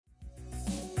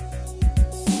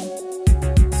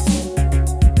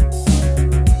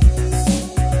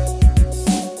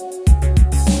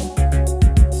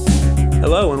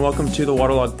welcome to the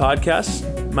Waterlog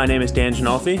Podcast. My name is Dan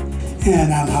Ginolfi.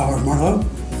 And I'm Howard Marlowe.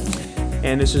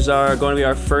 And this is going to be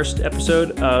our first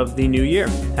episode of the new year.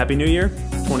 Happy New Year,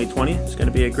 2020. It's going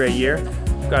to be a great year.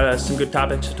 We've got some good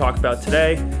topics to talk about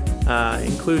today,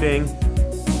 including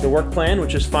the work plan,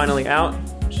 which is finally out,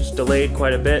 which is delayed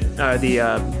quite a bit. The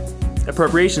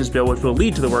appropriations bill, which will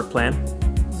lead to the work plan.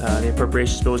 The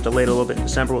appropriations bill was delayed a little bit in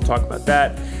December. We'll talk about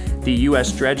that. The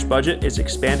U.S. dredge budget is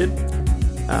expanded.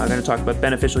 We're going to talk about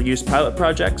beneficial use pilot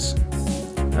projects,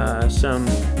 some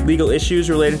legal issues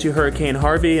related to Hurricane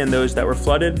Harvey and those that were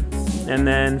flooded, and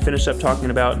then finish up talking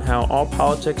about how all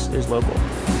politics is local.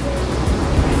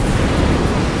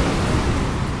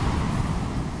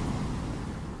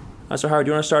 So Howard, do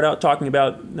you want to start out talking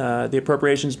about the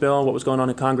appropriations bill, what was going on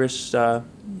in Congress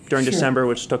during December,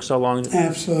 which took so long?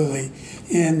 Absolutely.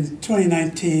 In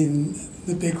 2019,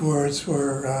 the big words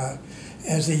were,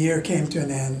 as the year came to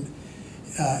an end,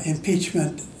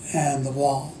 impeachment and the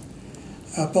wall.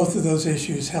 Both of those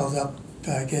issues held up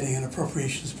getting an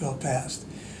appropriations bill passed,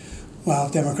 while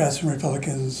Democrats and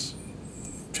Republicans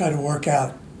try to work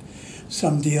out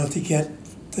some deal to get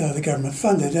the government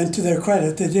funded. And to their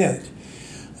credit, they did.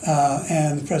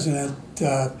 And the president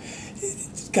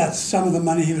got some of the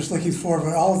money he was looking for,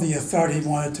 but all of the authority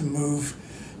wanted to move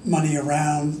money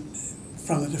around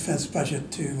from the defense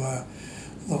budget to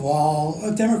the wall.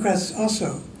 Democrats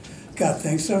also got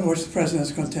things, some of which the president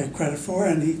is going to take credit for,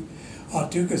 and he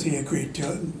ought to because he agreed to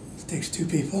it. It takes two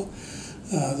people.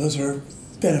 Those are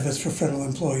benefits for federal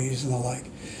employees and the like.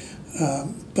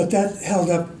 But that held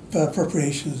up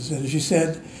appropriations. And as you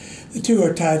said, the two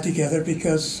are tied together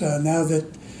because now that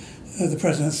the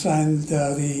president signed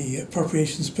the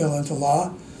appropriations bill into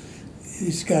law,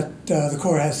 he's got the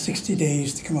Corps has 60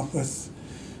 days to come up with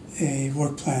a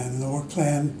work plan. And the work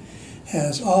plan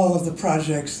has all of the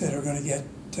projects that are going to get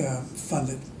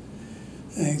funded.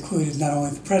 It included not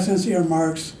only the president's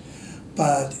earmarks,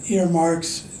 but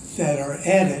earmarks that are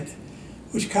added,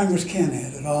 which Congress can't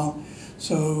add at all.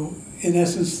 So, in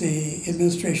essence, the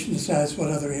administration decides what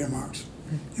other earmarks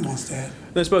it wants to add.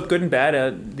 That's both good and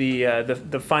bad.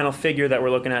 The final figure that we're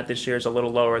looking at this year is a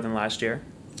little lower than last year.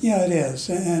 Yeah, it is.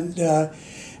 And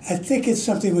I think it's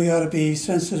something we ought to be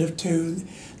sensitive to.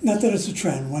 Not that it's a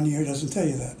trend. 1 year doesn't tell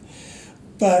you that.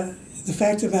 But the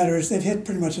fact of the matter is they've hit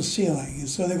pretty much a ceiling, and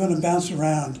so they're going to bounce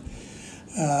around.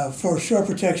 For shore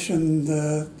protection,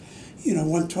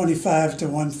 125 to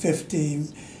 150,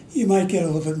 you might get a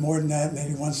little bit more than that,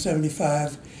 maybe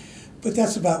 175, but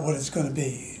that's about what it's going to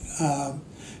be,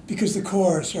 because the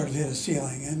Corps sort of hit a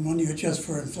ceiling, and when you adjust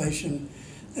for inflation,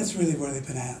 that's really where they've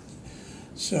been at.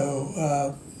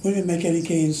 So we didn't make any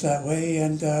gains that way,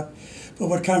 but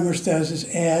what Congress does is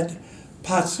add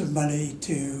pots of money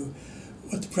to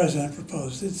what the president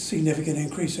proposed. It's a significant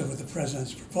increase over the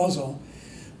president's proposal,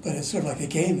 but it's sort of like a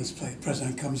game that's played.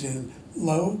 President comes in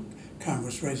low,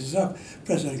 Congress raises up.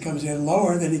 President comes in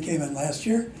lower than he came in last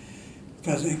year.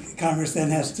 Congress then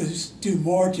has to do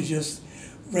more to just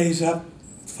raise up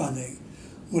funding.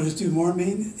 What does do more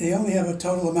mean? They only have a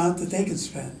total amount that they can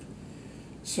spend.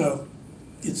 So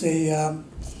it's a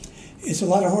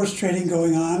lot of horse trading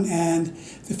going on, and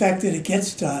the fact that it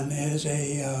gets done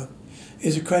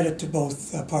is a credit to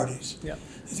both parties. Yeah.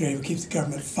 That they're able to keep the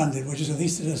government funded, which is at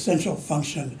least an essential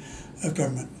function of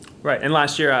government. Right, and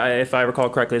last year, if I recall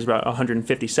correctly, it was about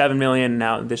 $157 million.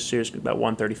 Now this year's about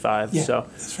 $135. Yeah, so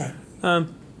that's right.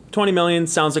 $20 million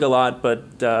sounds like a lot,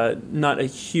 but not a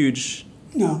huge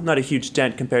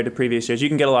dent compared to previous years. You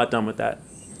can get a lot done with that.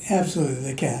 Absolutely,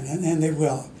 they can, and they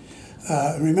will.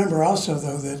 Remember also,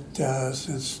 though, that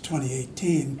since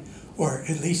 2018, or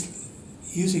at least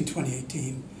using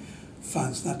 2018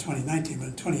 funds, not 2019, but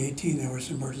in 2018 there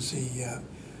was emergency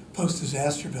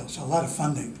post-disaster bills, so a lot of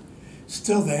funding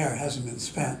still there, hasn't been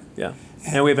spent. Yeah,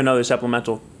 and we have another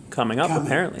supplemental coming up,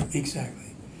 apparently.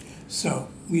 Exactly. So,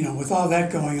 with all that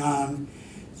going on,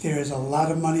 there's a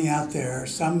lot of money out there.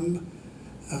 Some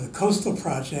of the coastal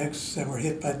projects that were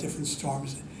hit by different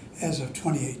storms as of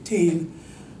 2018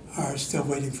 are still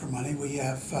waiting for money. We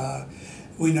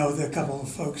know that a couple of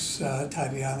folks,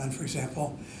 Tybee Island, for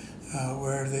example,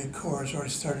 where the Corps has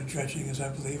already started dredging, as I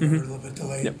believe, we're a little bit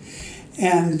delayed. Yep.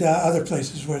 And other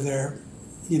places where they're,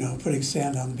 putting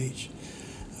sand on the beach.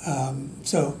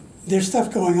 So there's stuff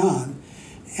going on,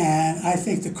 and I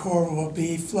think the Corps will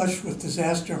be flush with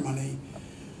disaster money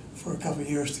for a couple of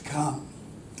years to come.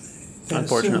 That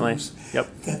unfortunately, yep.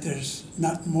 That there's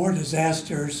not more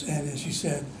disasters, and as you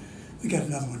said, we got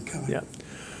another one coming. Yeah.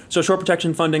 So shore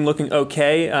protection funding looking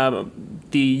okay.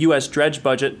 The U.S. dredge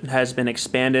budget has been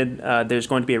expanded. There's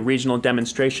going to be a regional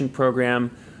demonstration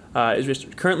program. Is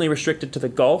currently restricted to the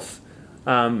Gulf.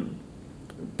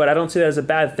 but I don't see that as a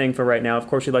bad thing for right now. Of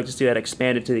course, we'd like to see that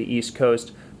expanded to the East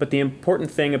Coast. But the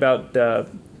important thing about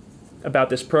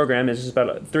this program is it's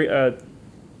about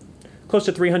close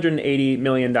to $380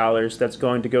 million that's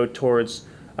going to go towards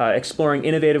exploring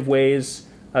innovative ways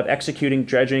of executing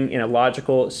dredging in a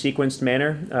logical, sequenced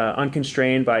manner,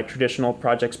 unconstrained by traditional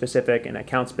project-specific and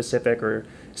account-specific or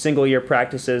single-year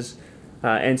practices,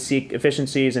 and seek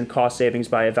efficiencies and cost savings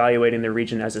by evaluating the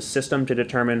region as a system to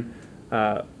determine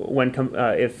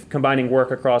if combining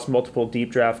work across multiple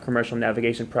deep draft commercial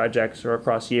navigation projects or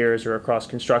across years or across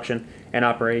construction and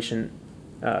operation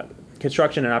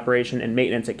and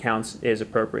maintenance accounts is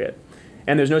appropriate.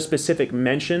 And there's no specific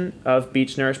mention of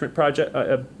beach nourishment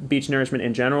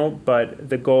in general, but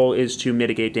the goal is to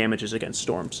mitigate damages against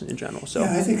storms in general. So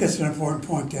yeah, I think that's an important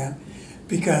point, Dan,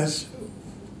 because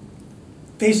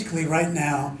basically right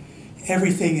now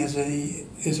everything is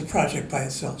a project by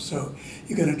itself. So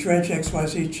you're going to dredge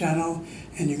XYZ channel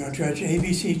and you're going to dredge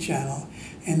ABC channel,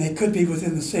 and they could be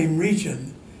within the same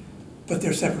region, but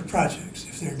they're separate projects.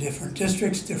 If they're in different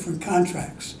districts, different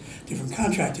contracts, different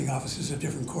contracting offices of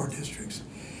different core districts.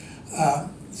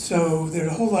 So there are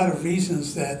a whole lot of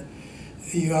reasons that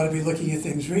you ought to be looking at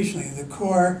things regionally. The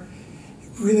Corps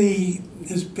really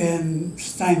has been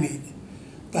stymied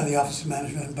by the Office of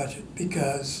Management and Budget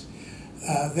because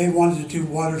they wanted to do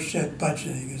watershed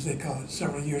budgeting, as they call it,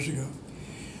 several years ago,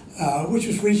 which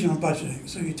was regional budgeting.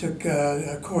 So you took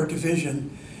a Corps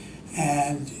division,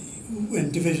 and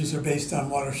when divisions are based on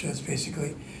watersheds,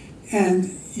 basically, and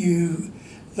you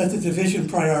let the division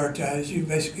prioritize. You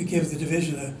basically give the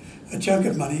division a chunk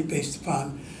of money based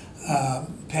upon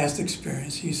past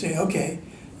experience. You say, okay,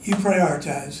 you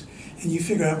prioritize, and you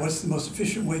figure out what's the most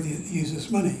efficient way to use this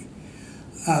money.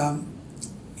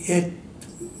 It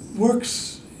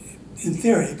works in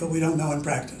theory, but we don't know in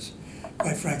practice,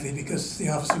 quite frankly, because the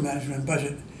Office of Management and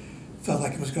Budget felt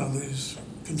like it was going to lose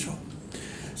control.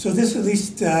 So this, at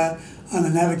least on the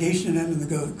navigation end of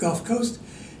the Gulf Coast,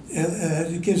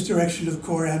 it gives direction to the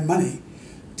Corps and money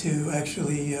to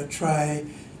actually try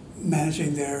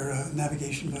managing their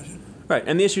navigation budget. Right,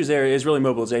 and the issue there is really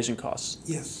mobilization costs.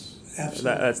 Yes,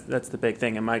 absolutely. That's the big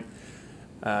thing.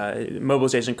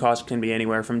 Mobilization costs can be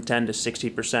anywhere from 10 to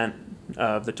 60%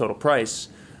 of the total price.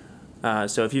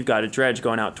 So if you've got a dredge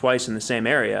going out twice in the same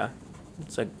area,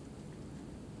 it's like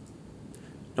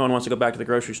no one wants to go back to the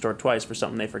grocery store twice for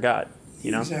something they forgot.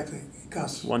 You know, exactly. It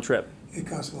costs one trip. It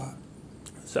costs a lot.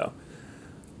 So,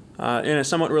 in a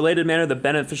somewhat related manner, the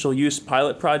beneficial use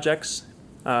pilot projects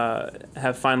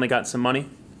have finally got some money.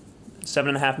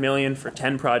 $7.5 million for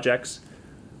 10 projects.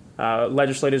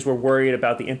 Legislators were worried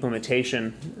about the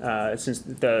implementation since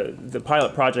the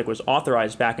pilot project was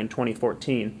authorized back in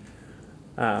 2014.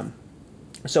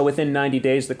 So within 90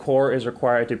 days, the Corps is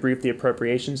required to brief the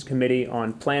Appropriations Committee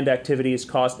on planned activities,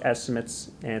 cost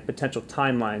estimates, and potential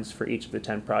timelines for each of the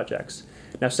 10 projects.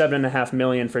 Now, $7.5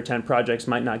 million for 10 projects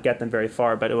might not get them very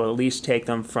far, but it will at least take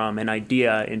them from an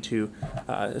idea into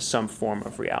some form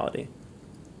of reality.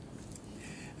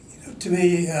 To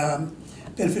me,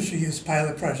 beneficial use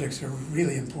pilot projects are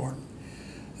really important.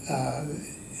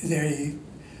 The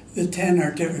 10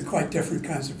 are quite different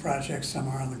kinds of projects. Some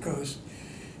are on the coast,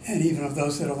 and even of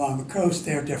those that are along the coast,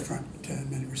 they're different in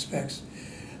many respects.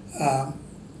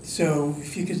 So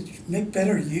if you could make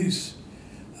better use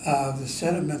of the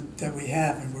sediment that we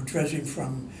have, and we're dredging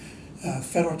from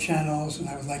federal channels, and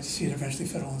I would like to see it eventually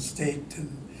federal and state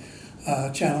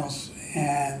and channels,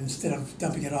 and instead of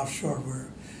dumping it offshore,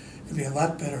 it could be a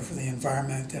lot better for the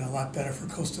environment and a lot better for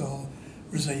coastal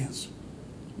resilience.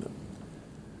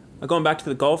 Going back to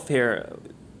the Gulf here,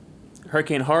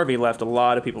 Hurricane Harvey left a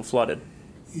lot of people flooded.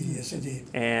 Yes, indeed.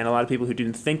 And a lot of people who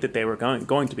didn't think that they were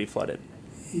going to be flooded.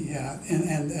 Yeah,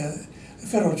 and a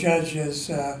federal judge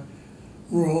has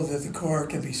ruled that the Corps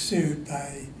can be sued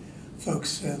by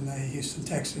folks in the Houston,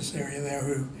 Texas area there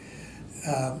who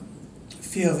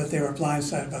feel that they were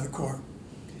blindsided by the Corps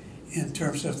in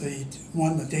terms of the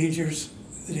dangers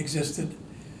that existed,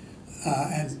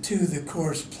 and two, the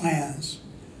Corps' plans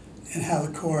and how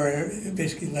the Corps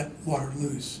basically let water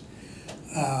loose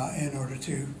in order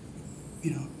to,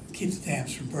 keep the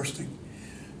dams from bursting.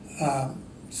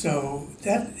 So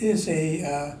that is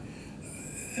a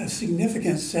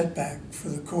significant setback for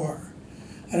the Corps.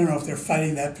 I don't know if they're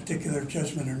fighting that particular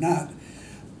judgment or not,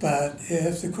 but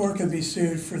if the Corps can be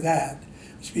sued for that,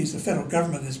 which means the federal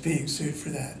government is being sued for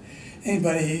that,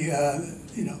 anybody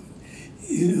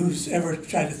who's ever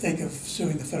tried to think of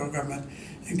suing the federal government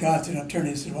and gone to an attorney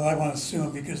and said, well, I want to sue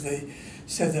them because they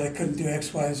said that I couldn't do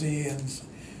X, Y, Z,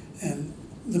 and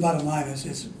the bottom line is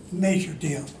it's a major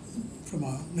deal from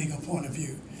a legal point of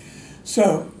view.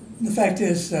 So the fact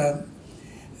is,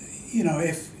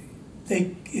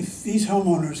 if these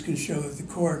homeowners can show that the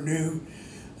Corps knew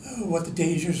what the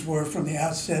dangers were from the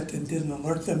outset and didn't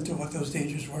alert them to what those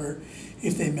dangers were,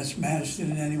 if they mismanaged it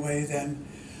in any way, then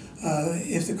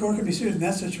if the Corps can be sued in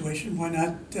that situation, why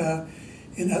not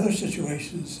in other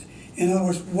situations? In other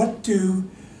words, what do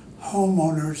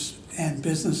homeowners and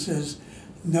businesses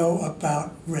know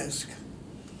about risk?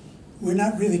 We're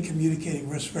not really communicating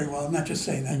risk very well. I'm not just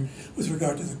saying that with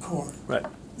regard to the Corps. Right.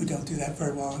 We don't do that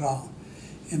very well at all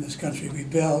in this country. We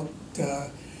build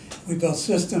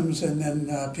systems, and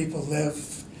then people live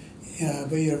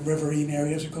via riverine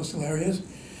areas or coastal areas,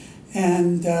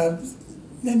 and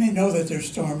they may know that there's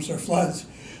storms or floods,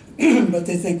 but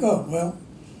they think, oh, well,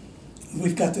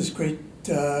 we've got this great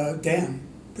dam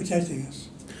protecting us.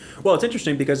 Well, it's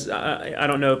interesting because I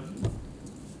don't know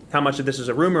how much of this is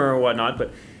a rumor or whatnot,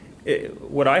 but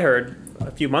what I heard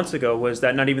a few months ago was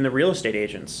that not even the real estate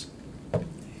agents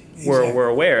were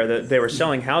aware that they were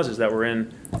selling houses that were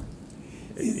in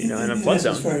a flood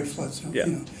zone. Very flood zone. Yeah.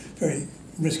 Very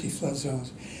risky flood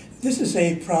zones. This is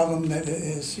a problem that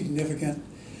is significant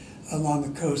along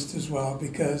the coast as well,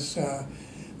 because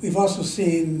we've also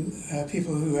seen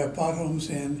people who have bought homes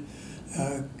in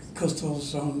coastal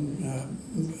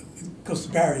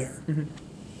barrier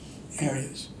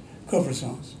areas, covert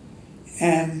zones,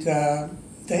 and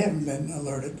they haven't been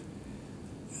alerted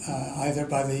either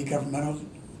by the governmental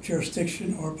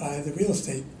jurisdiction or by the real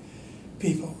estate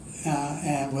people,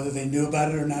 and whether they knew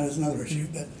about it or not is another issue.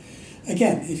 But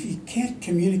again, if you can't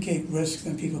communicate risk,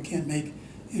 then people can't make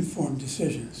informed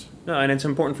decisions. No, and it's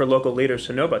important for local leaders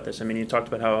to know about this. I mean, you talked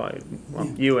about how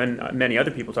you and many other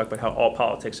people talk about how all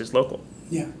politics is local.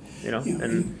 Yeah.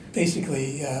 And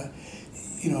basically,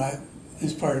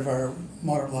 as part of our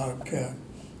Waterlog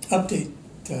update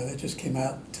that just came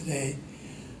out today,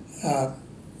 I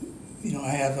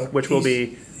have a which will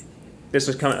be. This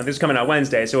is coming out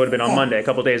Wednesday, so it would have been on Monday, a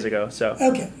couple days ago. So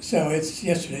okay, so it's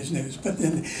yesterday's news, but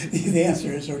then the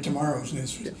answer is, or tomorrow's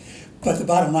news. Yeah. But the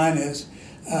bottom line is,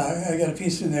 I got a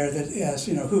piece in there that asks,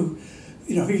 who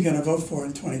you're going to vote for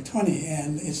in 2020,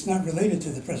 and it's not related to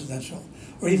the presidential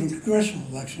or even congressional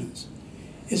elections.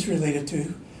 It's related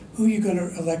to who you're going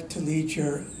to elect to lead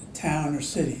your town or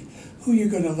city, who you're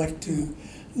going to elect to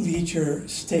lead your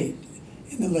state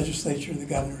in the legislature and the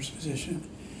governor's position,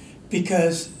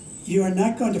 because you are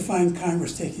not going to find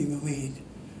Congress taking the lead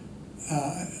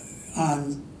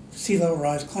on sea level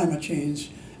rise, climate change,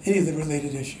 any of the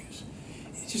related issues.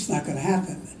 It's just not going to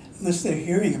happen unless they're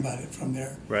hearing about it from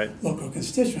their local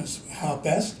constituents. How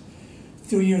best?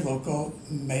 Through your local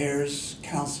mayors,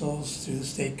 councils, through the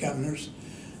state governors.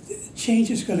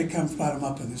 Change is going to come bottom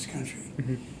up in this country.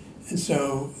 And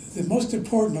so the most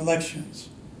important elections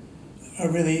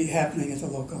are really happening at the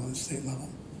local and state level.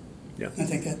 Yeah. I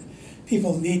think that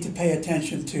people need to pay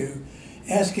attention to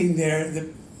asking the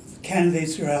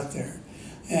candidates who are out there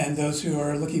and those who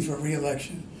are looking for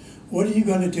re-election, what are you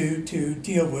going to do to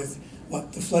deal with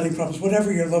the flooding problems,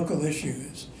 whatever your local issue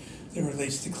is that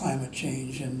relates to climate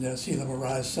change and sea level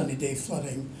rise, sunny day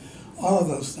flooding, all of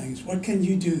those things. What can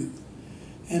you do?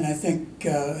 And I think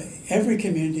every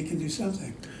community can do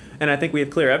something. And I think we have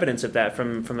clear evidence of that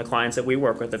from the clients that we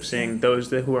work with, of seeing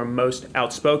those who are most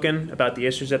outspoken about the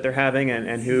issues that they're having,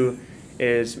 and who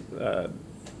is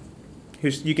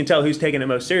who's, you can tell who's taking it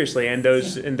most seriously, and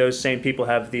those same people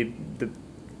have the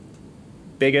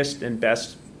biggest and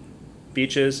best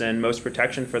beaches and most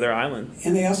protection for their island.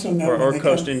 And they also know, or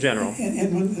coast in general.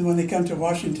 And when they come to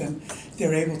Washington,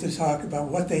 they're able to talk about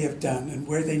what they have done and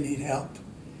where they need help.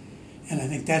 And I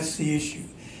think that's the issue.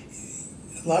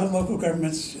 A lot of local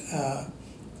governments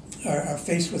are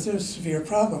faced with a severe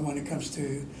problem when it comes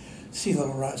to sea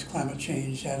level rise, climate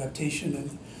change, adaptation,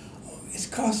 and it's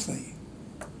costly.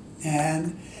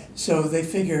 And so they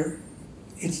figure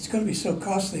it's going to be so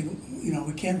costly,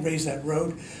 we can't raise that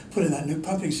road, put in that new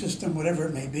pumping system, whatever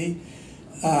it may be,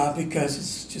 because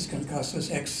it's just going to cost us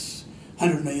X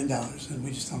 $100 million, and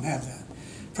we just don't have that.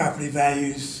 Property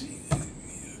values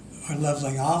are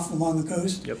leveling off along the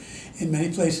coast in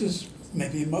many places,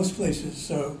 maybe in most places.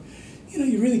 So,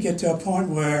 you really get to a point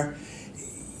where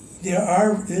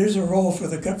there's a role for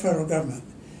the federal government,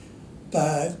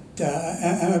 but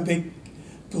I'm a big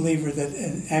believer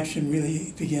that action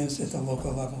really begins at the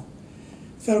local level.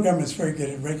 The federal government's very good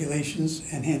at regulations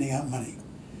and handing out money.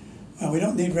 Well, we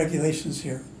don't need regulations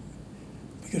here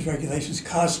because regulations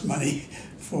cost money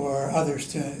for others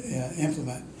to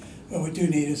implement. What we do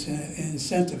need is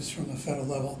incentives from the federal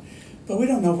level. But we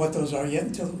don't know what those are yet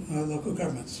until local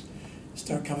governments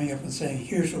start coming up and saying,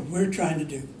 here's what we're trying to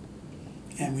do,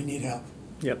 and we need help.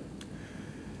 Yep.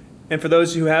 And for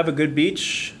those who have a good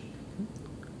beach,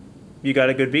 you got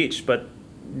a good beach, but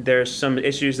there's some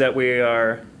issues that we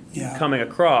are coming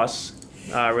across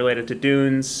related to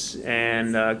dunes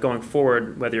and going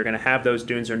forward, whether you're going to have those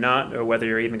dunes or not, or whether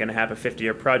you're even going to have a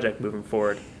 50-year project moving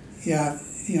forward. Yeah,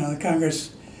 the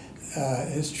Congress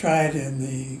has tried in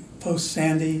the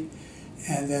post-Sandy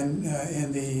and then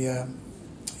in the, I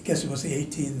guess it was the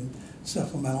 18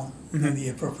 supplemental, and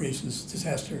the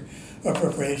disaster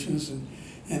appropriations,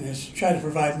 and has tried to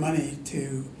provide money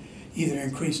to either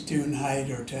increase dune height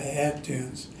or to add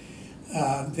dunes.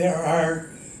 There are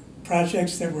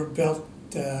projects that were built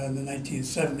in the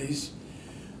 1970s,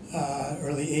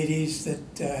 early 80s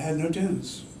that had no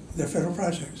dunes. They're federal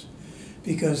projects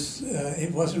because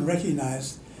it wasn't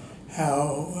recognized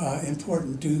how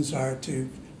important dunes are to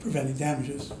preventing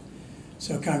damages.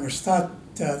 So Congress thought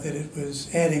that it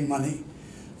was adding money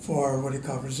for what it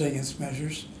called resilience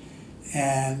measures.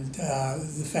 And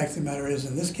the fact of the matter is,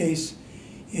 in this case,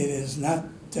 it is not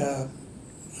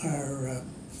our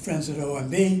friends at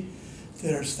OMB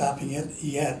that are stopping it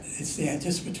yet. It's the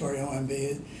anticipatory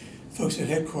OMB. Folks at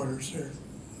headquarters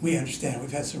we understand,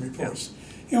 we've had some reports.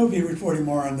 We'll be reporting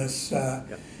more on this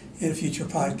in a future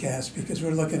podcast because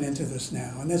we're looking into this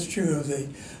now. And that's true of the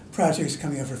projects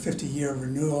coming up for 50-year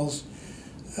renewals,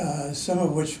 some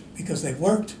of which, because they've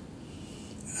worked,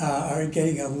 are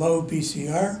getting a low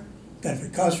BCR,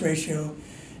 benefit cost ratio,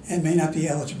 and may not be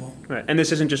eligible. Right, and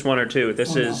this isn't just one or two.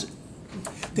 This is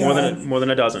more than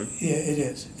a dozen. Yeah, it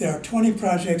is. There are 20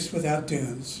 projects without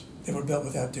dunes that were built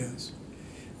without dunes.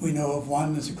 We know of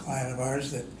one as a client of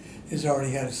ours that has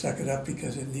already had to suck it up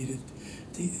because it needed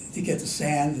to get the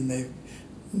sand, and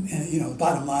the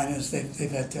bottom line is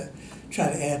they've had to try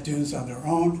to add dunes on their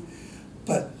own,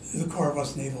 but the Corps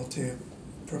wasn't able to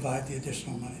provide the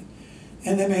additional money.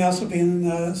 And they may also be in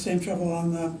the same trouble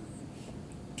on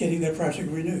getting their project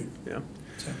renewed. Yeah.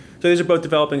 So these are both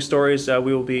developing stories.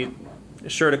 We will be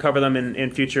sure to cover them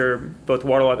in future both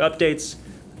waterlog updates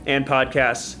and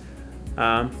podcasts.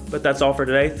 But that's all for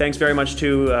today. Thanks very much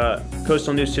to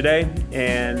Coastal News Today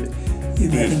and the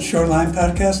American Shoreline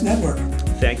Podcast Network.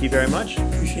 Thank you very much.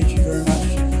 Appreciate you very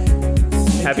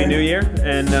much. Happy New Year,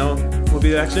 and we'll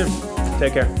be back soon.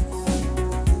 Take care.